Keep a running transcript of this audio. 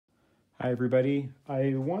Hi, everybody.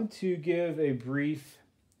 I want to give a brief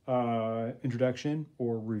introduction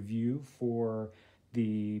or review for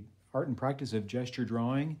the art and practice of gesture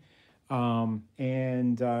drawing. So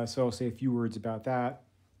I'll say a few words about that.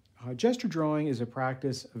 Gesture drawing is a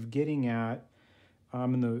practice of getting at,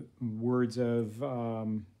 in the words of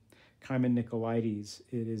Kaiman Nicolaides,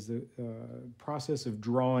 it is the process of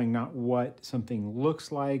drawing not what something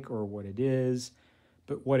looks like or what it is,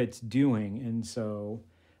 but what it's doing. And so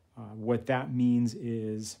what that means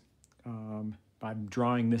is I'm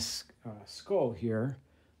drawing this skull here,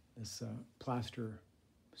 this plaster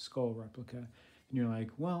skull replica, and you're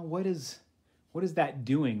like, well, what is that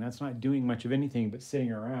doing? That's not doing much of anything but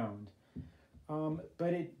sitting around.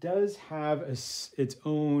 But it does have its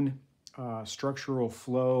own structural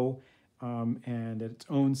flow and its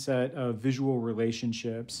own set of visual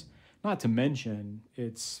relationships, not to mention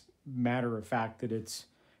it's matter of fact that it's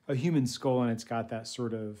a human skull and it's got that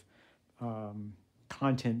sort of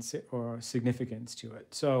content or significance to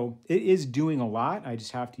it. So it is doing a lot. I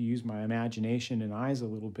just have to use my imagination and eyes a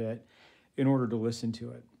little bit in order to listen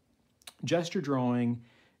to it. Gesture drawing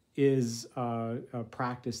is a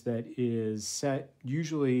practice that is set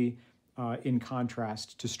usually in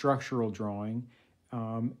contrast to structural drawing.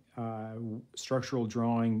 Structural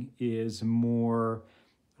drawing is more,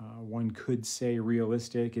 one could say,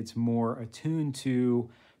 realistic. It's more attuned to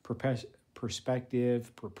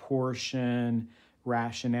perspective, proportion,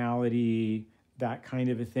 rationality, that kind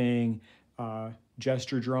of a thing.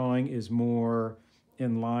 Gesture drawing is more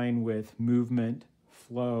in line with movement,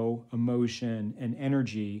 flow, emotion, and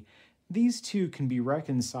energy. These two can be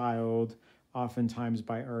reconciled oftentimes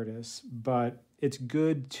by artists, but it's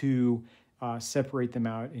good to separate them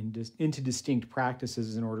out into distinct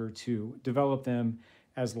practices in order to develop them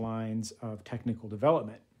as lines of technical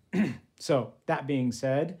development. So that being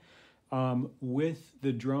said, with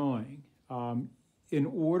the drawing, in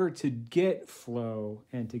order to get flow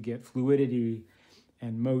and to get fluidity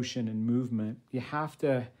and motion and movement, you have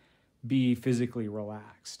to be physically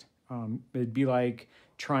relaxed. It'd be like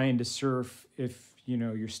trying to surf if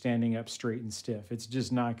you're standing up straight and stiff. It's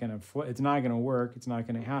just not gonna. It's not gonna work. It's not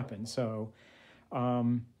gonna happen. So,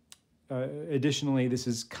 additionally, this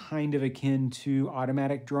is kind of akin to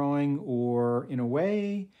automatic drawing, or in a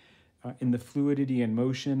way, in the fluidity and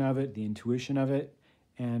motion of it, the intuition of it,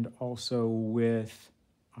 and also with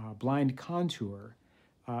blind contour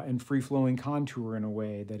and free-flowing contour in a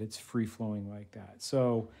way that it's free-flowing like that.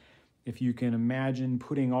 So if you can imagine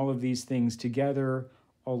putting all of these things together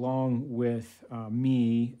along with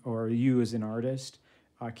me or you as an artist,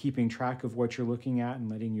 keeping track of what you're looking at and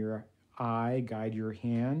letting your eye guide your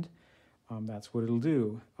hand, that's what it'll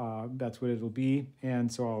do. That's what it'll be.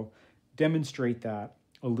 And so I'll demonstrate that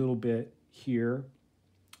a little bit here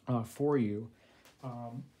for you.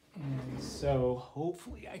 And so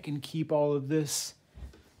hopefully I can keep all of this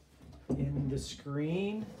in the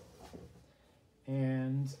screen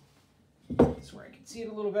and that's where I can see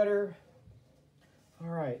it a little better.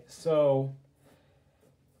 All right, so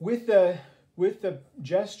with the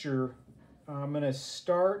gesture, I'm going to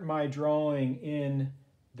start my drawing in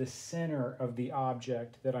the center of the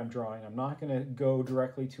object that I'm drawing. I'm not going to go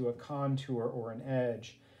directly to a contour or an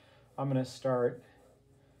edge. I'm going to start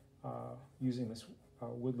using this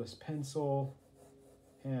woodless pencil,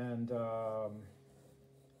 and I'm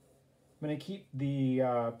going to keep the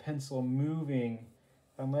pencil moving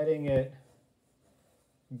and letting it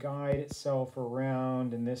guide itself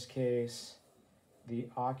around, in this case, the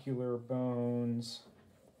ocular bones,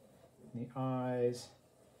 the eyes,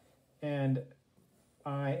 and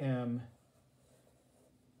I am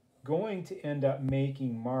going to end up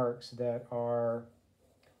making marks that are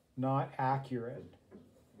not accurate,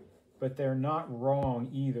 but they're not wrong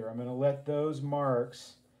either. I'm going to let those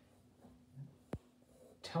marks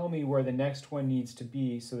tell me where the next one needs to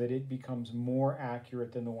be so that it becomes more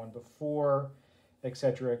accurate than the one before,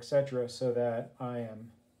 etc., so that I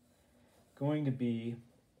am going to be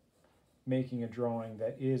making a drawing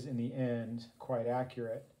that is, in the end, quite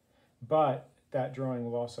accurate. But that drawing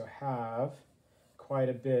will also have quite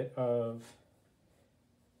a bit of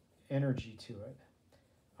energy to it.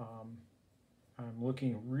 I'm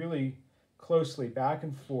looking really closely back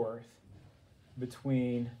and forth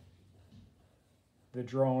between the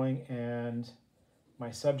drawing and my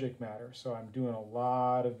subject matter. So I'm doing a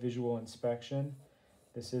lot of visual inspection.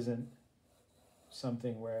 This isn't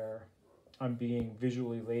something where I'm being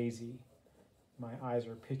visually lazy. My eyes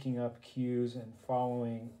are picking up cues and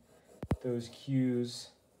following those cues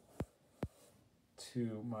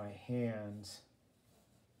to my hands.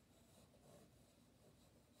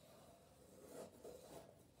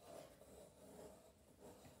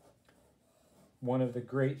 one of the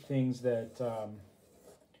great things that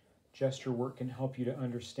gesture work can help you to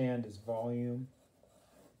understand is volume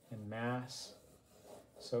and mass.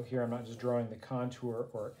 So here I'm not just drawing the contour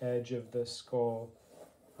or edge of the skull,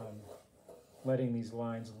 I'm letting these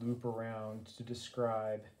lines loop around to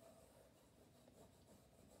describe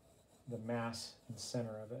the mass and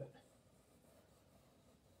center of it.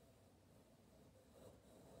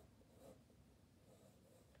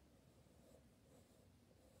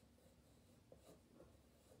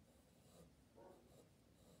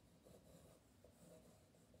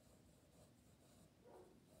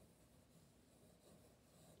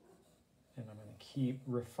 And I'm going to keep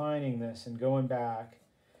refining this and going back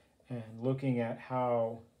and looking at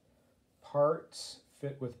how parts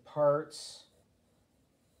fit with parts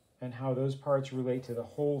and how those parts relate to the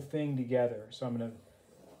whole thing together. So I'm going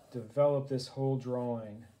to develop this whole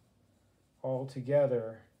drawing all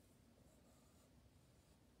together.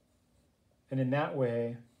 And in that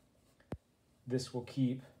way, this will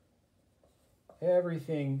keep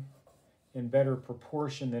everything in better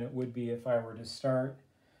proportion than it would be if I were to start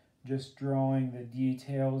just drawing the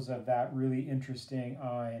details of that really interesting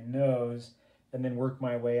eye and nose and then work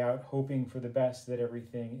my way out, hoping for the best that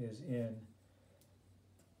everything is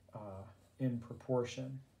in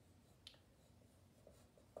proportion.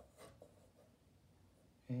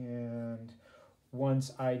 And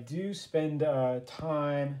once I do spend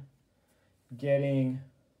time getting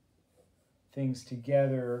things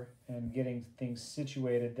together and getting things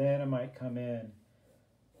situated, then I might come in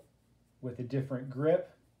with a different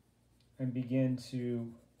grip and begin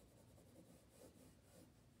to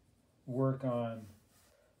work on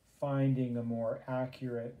finding a more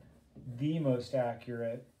accurate, the most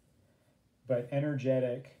accurate, but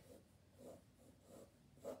energetic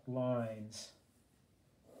lines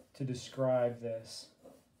to describe this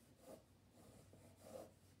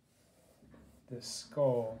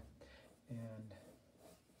skull. And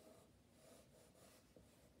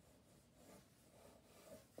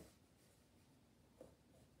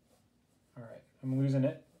all right, I'm losing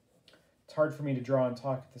it. It's hard for me to draw and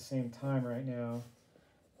talk at the same time right now,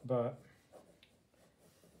 but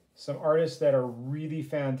some artists that are really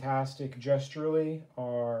fantastic gesturally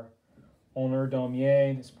are Honor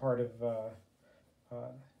Daumier, this part of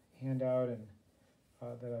handout and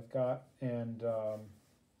that I've got, and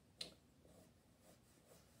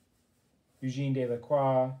Eugene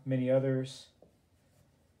Delacroix, many others.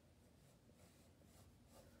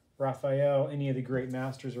 Raphael, any of the great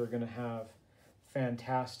masters are going to have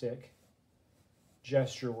fantastic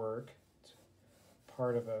gesture work. It's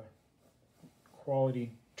part of a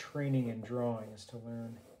quality training in drawing is to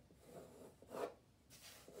learn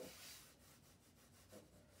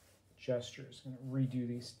gestures. I'm going to redo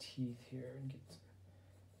these teeth here and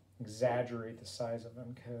exaggerate the size of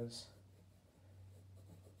them because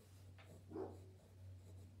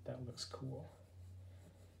that looks cool.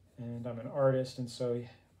 And I'm an artist, and so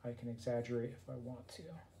I can exaggerate if I want to,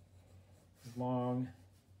 as long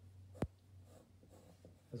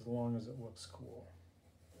as it looks cool.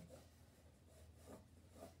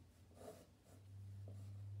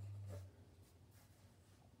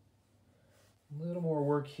 A little more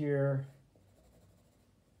work here.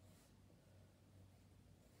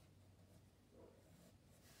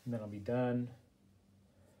 And then I'll be done.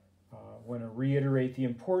 I want to reiterate the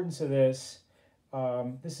importance of this.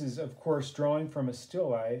 This is, of course, drawing from a still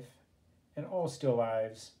life, and all still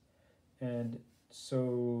lives, and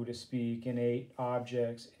so to speak, innate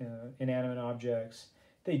objects, inanimate objects,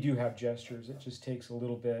 they do have gestures. It just takes a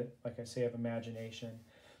little bit, like I say, of imagination.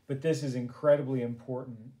 But this is incredibly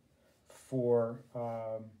important for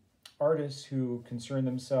artists who concern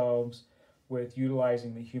themselves with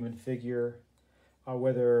utilizing the human figure,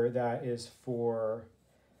 whether that is for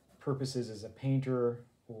purposes as a painter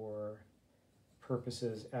or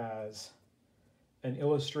purposes as an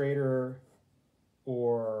illustrator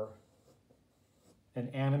or an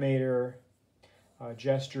animator.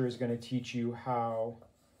 Gesture is going to teach you how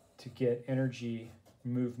to get energy,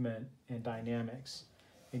 movement, and dynamics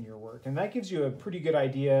in your work. And that gives you a pretty good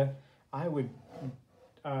idea. I would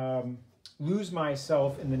lose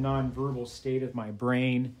myself in the nonverbal state of my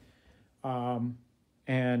brain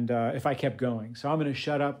if I kept going. So I'm going to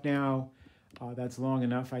shut up now. That's long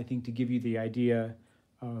enough, I think, to give you the idea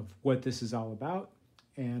of what this is all about.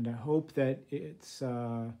 And I hope that it's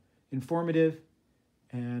informative,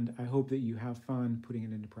 and I hope that you have fun putting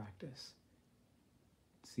it into practice.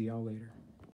 See y'all later.